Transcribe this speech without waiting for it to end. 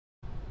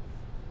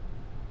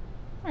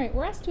right,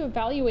 we're asked to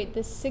evaluate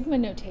this sigma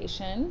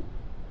notation,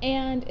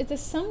 and it's a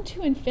sum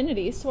to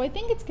infinity, so I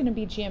think it's going to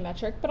be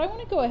geometric, but I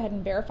want to go ahead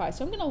and verify.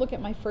 So I'm going to look at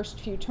my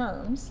first few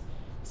terms.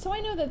 So I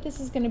know that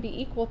this is going to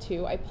be equal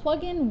to, I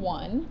plug in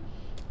 1,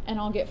 and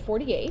I'll get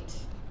 48,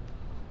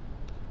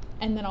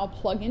 and then I'll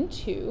plug in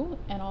 2,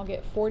 and I'll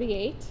get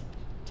 48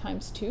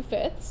 times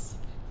 2/5.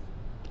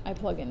 I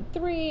plug in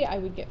 3, I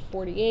would get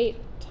 48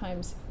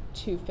 times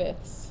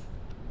 2/5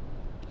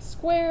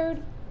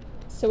 squared.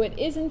 So it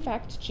is in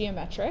fact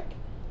geometric.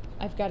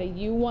 I've got a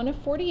u1 of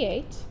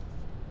 48,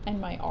 and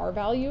my r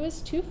value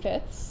is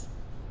 2/5.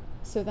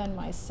 So then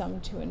my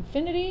sum to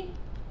infinity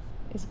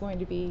is going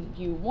to be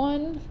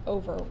u1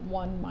 over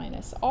 1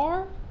 minus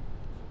r.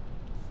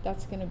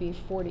 That's going to be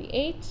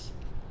 48.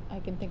 I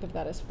can think of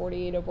that as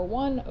 48 over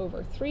 1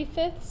 over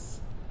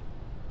 3/5.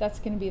 That's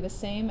going to be the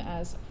same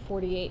as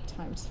 48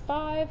 times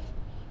 5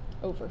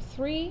 over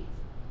 3.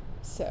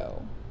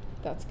 So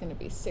that's going to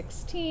be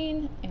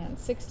 16, and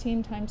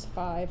 16 times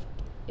 5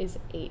 is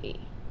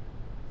 80.